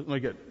 Well, just let me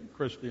get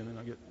Christy and then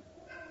I'll get... Sure.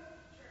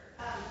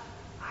 I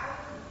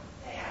would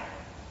say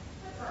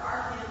for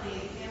our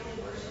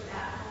family worship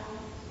at home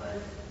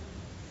was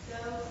so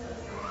helpful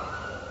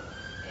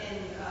in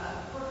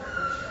corporate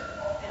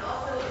worship. And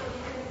also, if you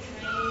can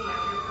train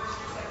your first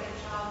or second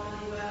child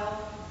really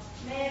well,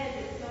 man,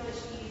 it's so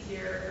much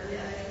easier for the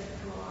other kids to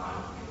come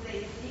along because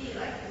they see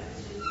this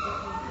is just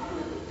what we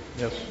do.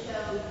 Yes. And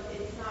so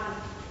it's not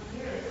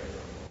nearly as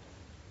simple.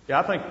 Yeah,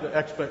 I think the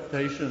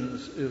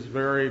expectations is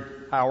very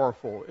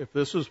powerful. If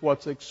this is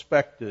what's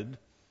expected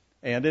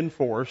and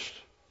enforced,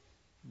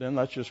 then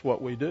that's just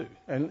what we do.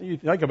 And you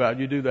think about it,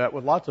 you do that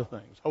with lots of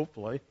things,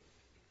 hopefully.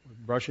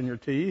 Brushing your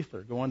teeth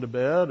or going to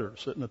bed or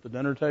sitting at the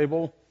dinner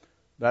table.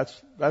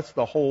 That's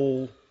the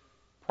whole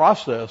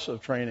process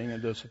of training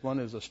and discipline,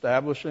 is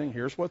establishing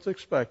here's what's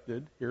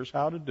expected, here's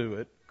how to do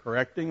it,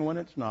 correcting when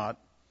it's not,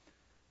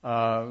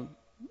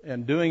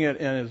 and doing it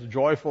in as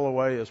joyful a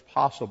way as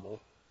possible.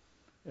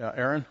 Yeah,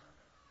 Aaron?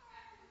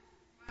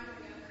 When I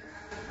was younger,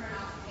 I would print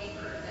off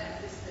paper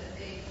that was the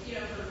big,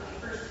 for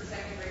first and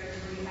second graders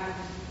where you have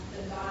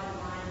the dotted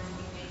line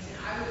between things, and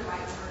I would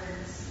write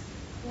words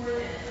for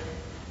them,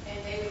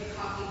 and they would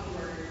copy the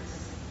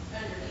words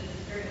underneath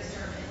during the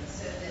sermon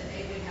so that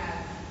they would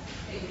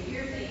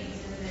hear things,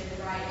 and then they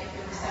would write if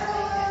there was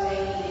something that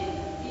they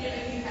needed,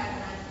 if you had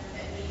one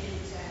that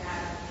needed to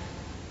have,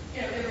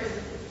 there was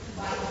a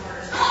Bible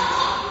verse, and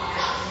copy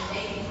that, and then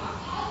they can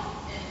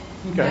copy it.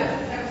 And Okay.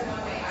 that was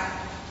one way I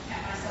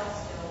kept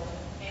myself still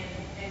and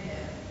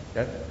them.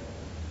 Okay.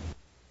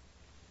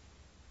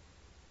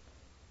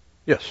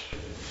 Yes.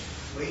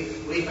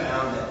 We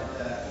found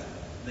that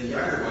the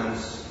younger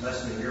ones,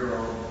 less than a year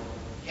old,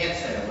 can't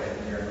stay awake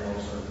during the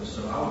whole service.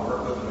 So I would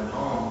work with them at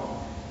home,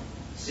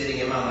 sitting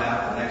in my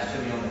lap or next to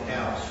me on the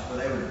couch, where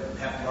they would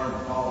have to learn to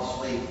fall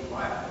asleep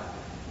quietly.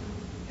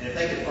 And if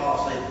they could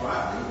fall asleep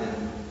quietly, then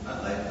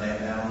I'd lay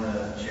them down on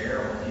the chair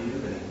or the pew,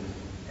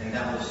 and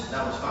that was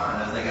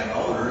fine. As they got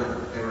older,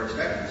 they were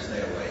expected to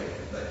stay awake.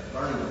 But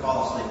learning to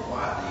fall asleep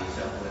quietly is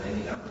helpful in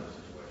any number of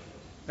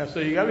situations. Now, so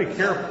you got to be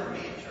careful. For me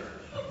in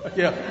church.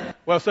 Yeah.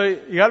 Well, so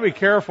you got to be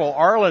careful.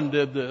 Arlen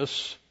did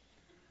this.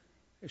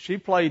 She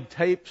played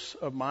tapes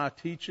of my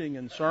teaching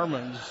and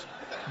sermons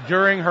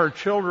during her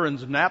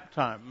children's nap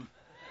time.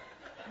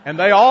 And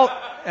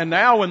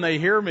now when they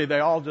hear me, they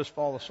all just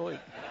fall asleep.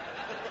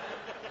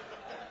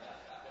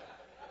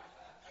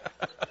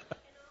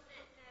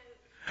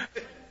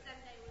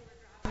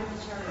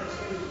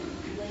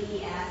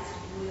 Lady asked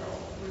Will,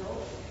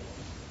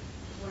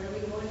 what are we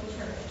going to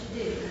church to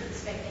do?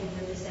 Expecting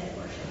him to say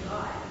worship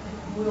God.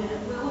 Will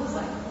was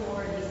like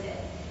 4, and he said,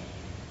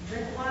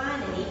 drink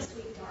wine and eat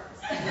sweet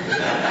tarts.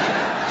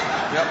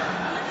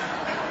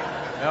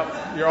 Yep.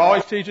 You're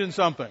always teaching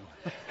something.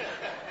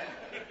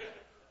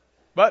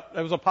 But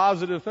it was a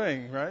positive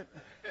thing, right?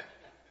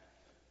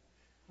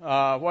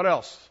 What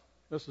else?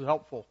 This is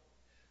helpful.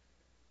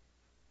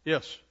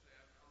 Yes.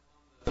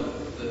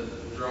 The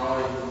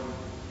drawing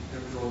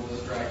pencil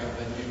distracting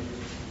thing,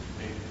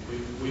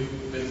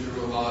 we've been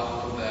through a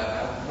lot of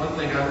that. One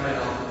thing I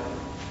found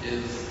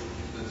is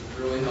that's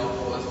really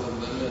helpful is to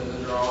limit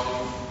the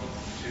drawing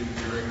to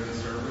during the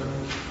sermon,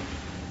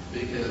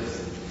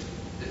 because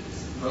it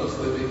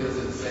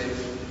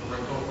saves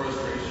parental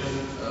frustration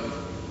of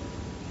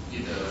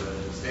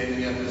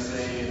standing up and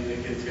saying the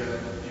kids you gotta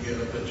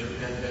put your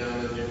pen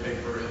down and your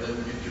paper and then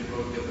get your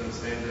book and then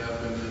stand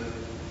up, and then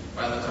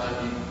by the time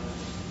you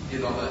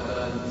get all that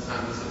done, it's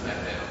time to sit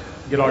back down.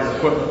 Get all your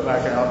equipment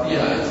back out.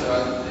 Yeah, and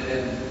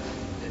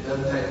it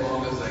doesn't take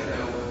long to say,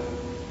 no,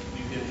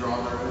 you can draw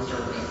during the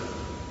sermon,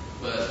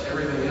 but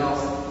everything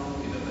else,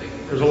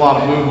 there's a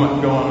lot of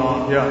movement going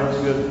on. Yeah, that's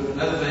good.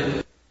 Another thing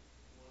is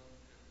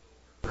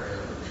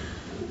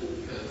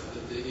because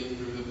the digging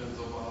through the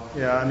pencil box.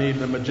 Yeah, I need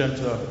the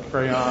magenta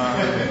crayon.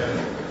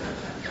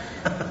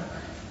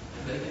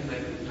 They can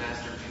make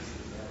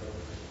masterpieces out of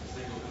a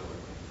single color.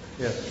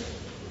 Yes.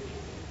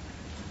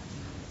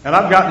 And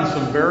I've gotten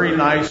some very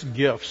nice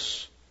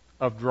gifts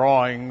of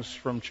drawings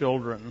from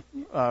children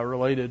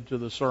related to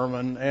the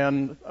sermon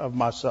and of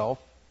myself.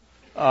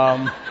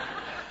 I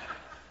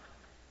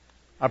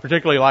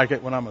particularly like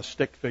it when I'm a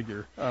stick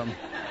figure.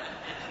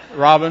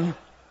 Robin?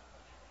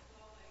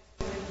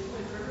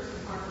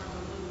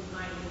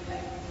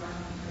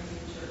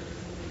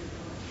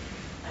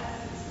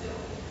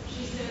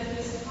 She said,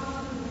 this is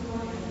possible in the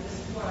morning, and this is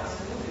what I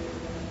still do.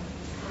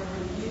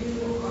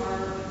 You are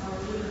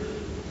liberty.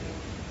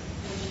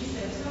 And she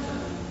said,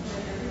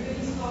 when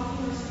everybody's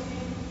talking or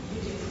singing, you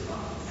just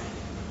talk.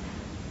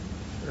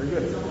 Very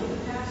good. It's only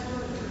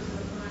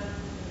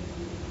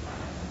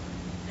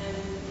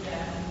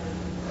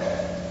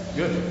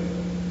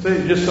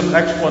See, just some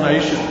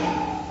explanation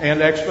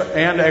and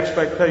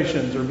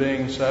expectations are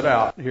being set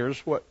out. Here's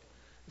what.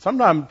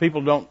 Sometimes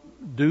people don't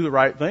do the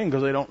right thing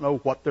because they don't know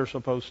what they're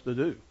supposed to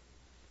do.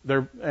 They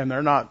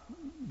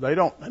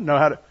don't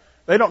know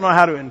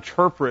how to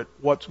interpret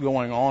what's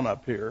going on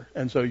up here,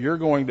 and so you're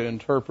going to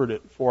interpret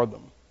it for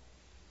them,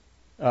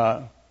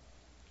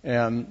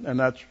 and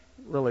that's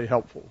really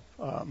helpful.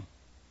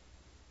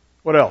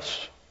 What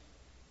else?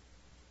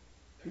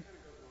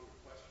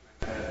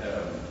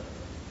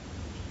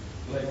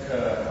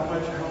 How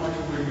much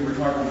when you were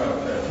talking about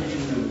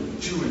teaching them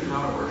to and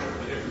how to worship,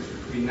 the difference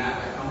between that,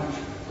 like how much,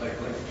 like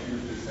you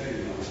used to say,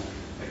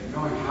 like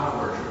knowing how to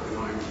worship and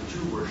knowing to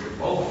worship,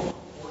 both of them.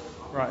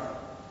 Right.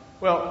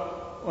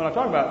 Well, when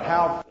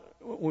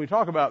we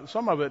talk about,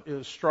 some of it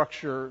is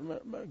structure.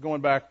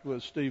 Going back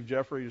with Steve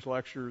Jeffrey's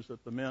lectures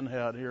that the men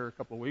had here a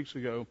couple of weeks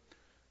ago,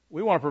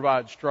 we want to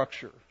provide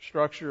structure.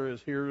 Structure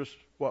is, here's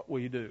what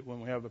we do.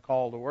 When we have the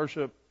call to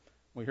worship,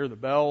 we hear the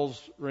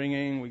bells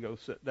ringing, we go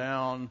sit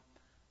down.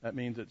 That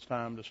means it's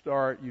time to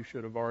start. You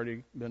should have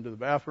already been to the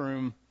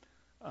bathroom.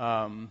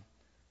 Now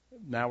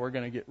we're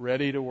going to get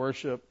ready to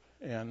worship,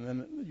 and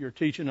then you're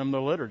teaching them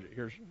the liturgy.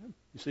 You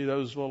see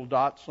those little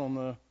dots on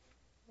the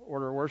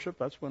order of worship?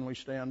 That's when we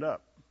stand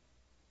up.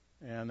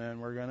 And then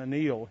we're going to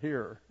kneel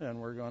here,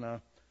 and we're going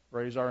to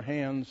raise our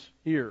hands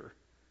here.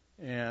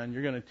 And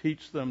you're going to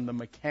teach them the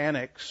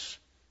mechanics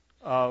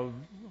of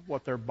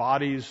what their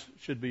bodies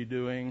should be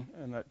doing,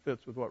 and that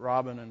fits with what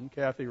Robin and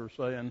Kathy were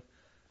saying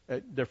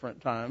at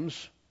different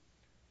times.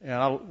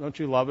 And don't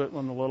you love it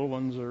when the little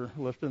ones are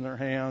lifting their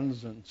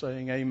hands and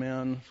saying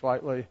amen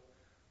slightly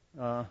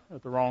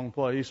at the wrong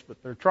place,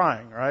 but they're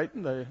trying, right?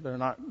 They're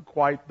not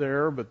quite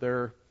there, but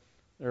they're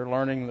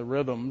learning the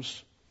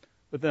rhythms.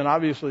 But then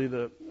obviously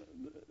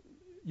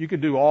you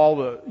could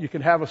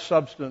have a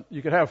substance,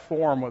 you could have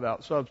form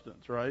without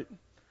substance, right?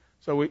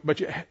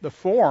 The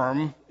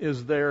form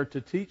is there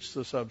to teach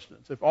the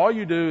substance. If all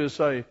you do is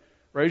say,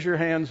 raise your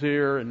hands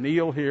here and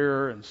kneel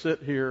here and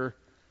sit here,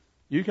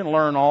 you can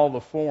learn all the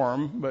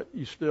form, but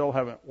you still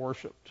haven't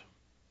worshiped.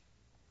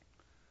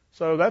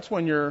 So that's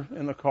when you're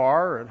in the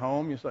car or at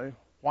home, you say,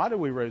 why do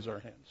we raise our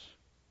hands?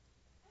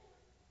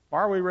 Why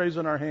are we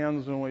raising our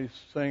hands when we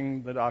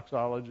sing the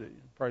doxology?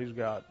 Praise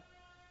God.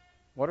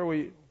 Why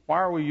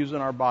are we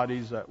using our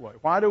bodies that way?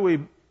 Why do we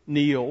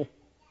kneel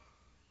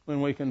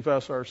when we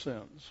confess our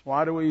sins?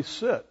 Why do we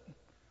sit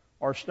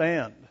or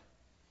stand?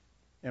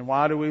 And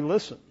why do we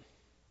listen?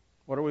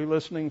 What are we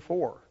listening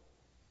for?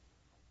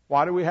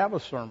 Why do we have a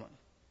sermon?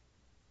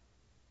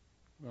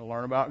 We're going to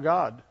learn about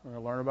God. We're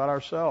going to learn about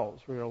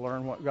ourselves. We're going to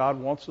learn what God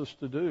wants us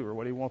to do or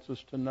what He wants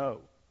us to know.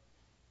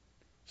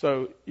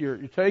 So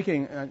you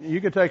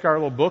can take our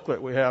little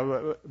booklet we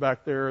have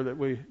back there that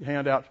we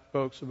hand out to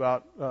folks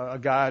about a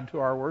guide to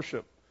our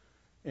worship,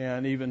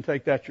 and even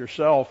take that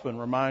yourself and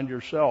remind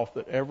yourself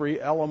that every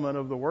element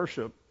of the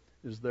worship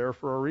is there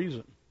for a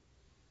reason,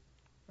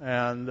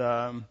 and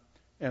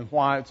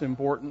why it's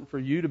important for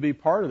you to be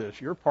part of this.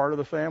 You're part of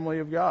the family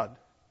of God.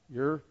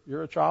 You're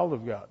a child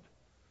of God.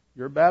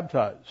 You're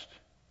baptized.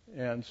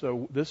 And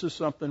so this is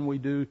something we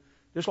do,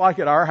 just like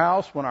at our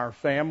house when our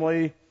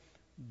family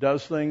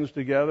does things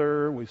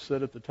together. We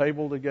sit at the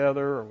table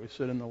together, or we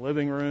sit in the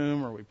living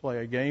room, or we play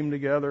a game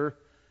together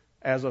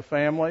as a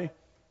family.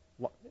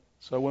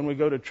 So when we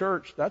go to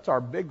church, that's our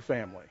big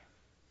family.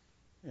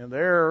 And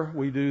there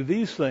we do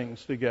these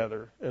things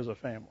together as a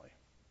family.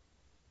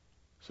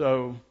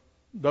 So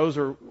those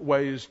are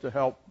ways to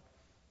help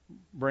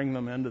bring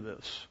them into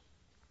this.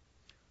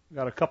 We've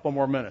got a couple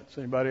more minutes.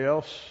 Anybody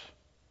else?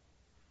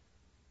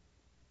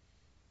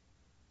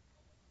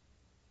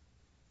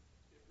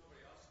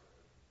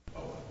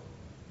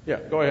 Yeah,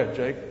 go ahead,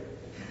 Jake.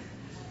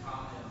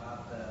 Comment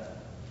about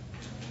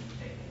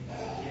taking the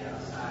kid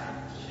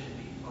outside should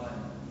be fun.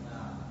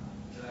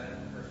 Because I have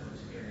a personal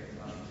experience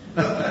about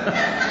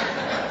it.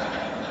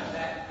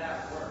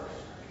 that works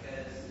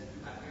because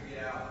I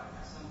figured out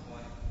at some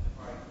point, it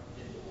probably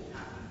didn't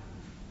happen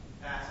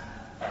fast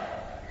enough. I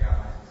figured out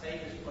my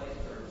safest place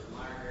for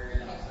my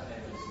library on Sunday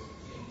was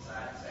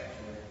inside the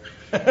sanctuary.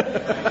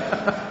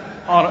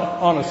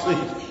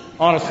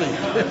 On a seat.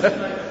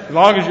 As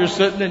long as you're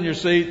sitting in your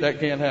seat, that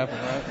can't happen,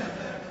 right?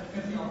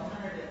 Because the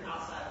alternative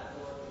outside the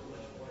door was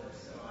much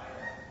worse, so I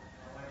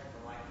like it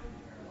for life in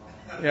here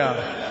a lot.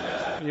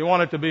 Yeah. You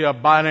want it to be a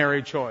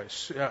binary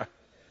choice. Yeah.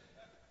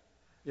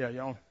 Yeah, you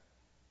know.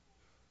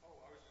 Oh,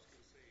 I was just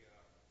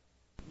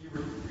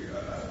going to say,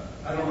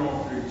 I don't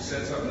know if you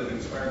said something that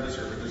inspired this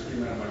or if it just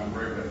came out of my own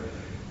brain,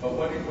 but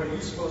what do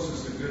you suppose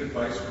is the good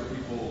advice for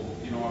people,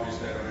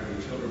 obviously I don't have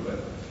any children, but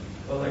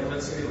like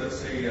let's say you were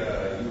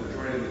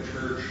joining the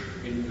church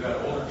and you've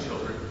got older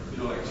children,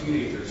 like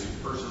teenagers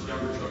versus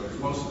younger children, because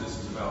most of this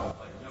is about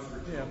like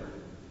younger children. Yeah.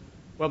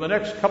 Well, the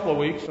next couple of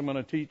weeks I'm going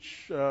to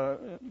teach for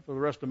the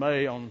rest of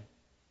May on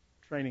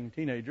training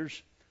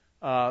teenagers.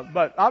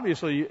 But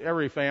obviously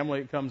every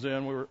family comes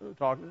in,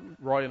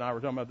 Roy and I were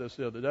talking about this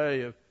the other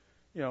day,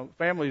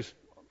 families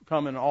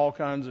come in all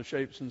kinds of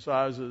shapes and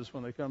sizes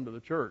when they come to the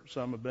church.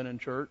 Some have been in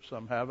church,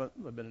 some haven't.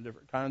 They've been in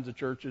different kinds of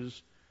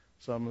churches.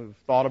 Some have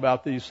thought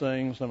about these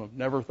things. Some have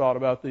never thought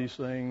about these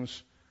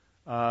things.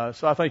 So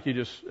I think you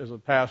just, as a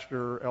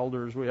pastor,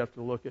 elders, we have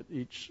to look at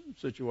each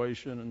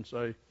situation and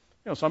say,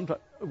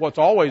 sometimes what's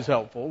always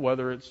helpful,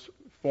 whether it's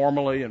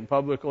formally and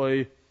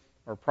publicly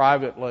or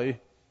privately,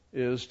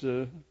 is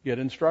to get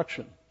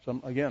instruction.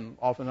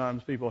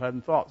 Oftentimes people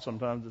hadn't thought.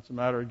 Sometimes it's a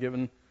matter of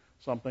giving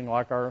something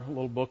like our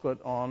little booklet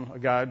on a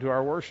guide to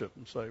our worship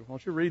and say, why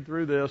don't you read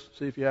through this,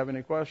 see if you have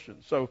any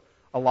questions. So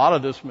a lot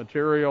of this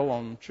material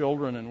on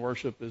children and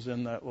worship is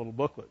in that little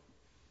booklet.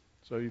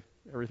 So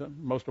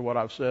most of what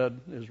I've said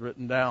is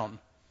written down.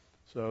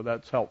 So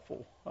that's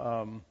helpful.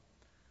 And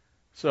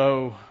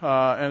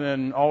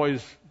then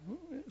always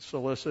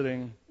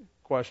soliciting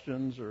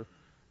questions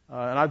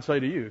and I'd say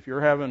to you, if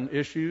you're having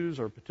issues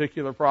or a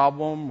particular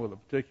problem with a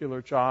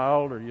particular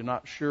child, or you're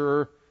not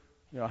sure,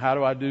 how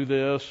do I do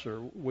this,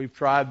 or we've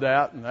tried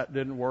that and that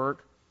didn't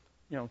work,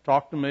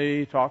 talk to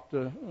me, talk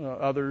to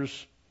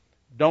others.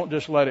 Don't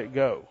just let it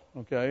go,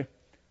 okay?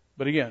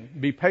 But again,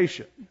 be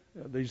patient.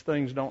 These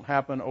things don't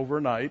happen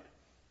overnight.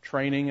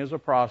 Training is a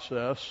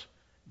process.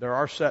 There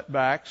are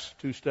setbacks,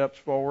 2 steps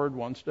forward,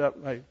 1 step.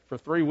 Hey, for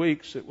 3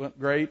 weeks it went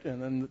great,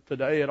 and then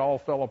today it all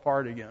fell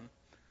apart again.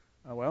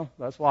 Well,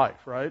 that's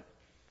life, right?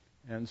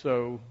 And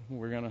so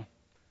we're going to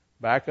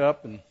back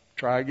up and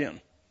try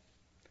again.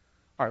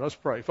 All right, let's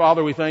pray.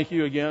 Father, we thank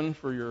you again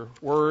for your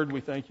word.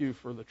 We thank you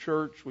for the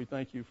church. We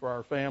thank you for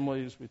our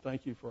families. We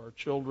thank you for our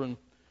children.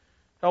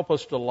 Help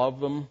us to love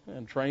them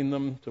and train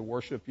them to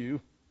worship you,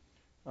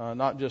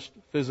 not just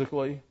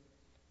physically,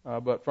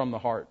 but from the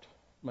heart.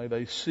 May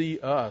they see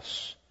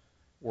us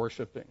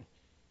worshiping.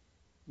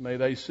 May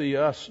they see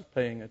us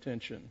paying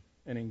attention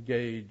and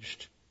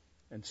engaged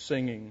and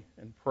singing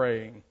and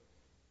praying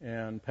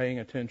and paying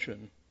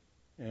attention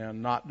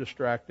and not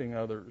distracting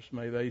others.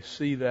 May they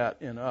see that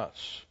in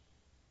us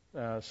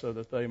so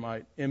that they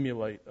might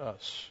emulate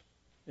us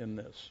in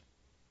this.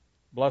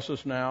 Bless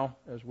us now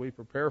as we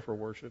prepare for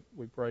worship.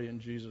 We pray in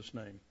Jesus'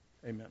 name.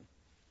 Amen.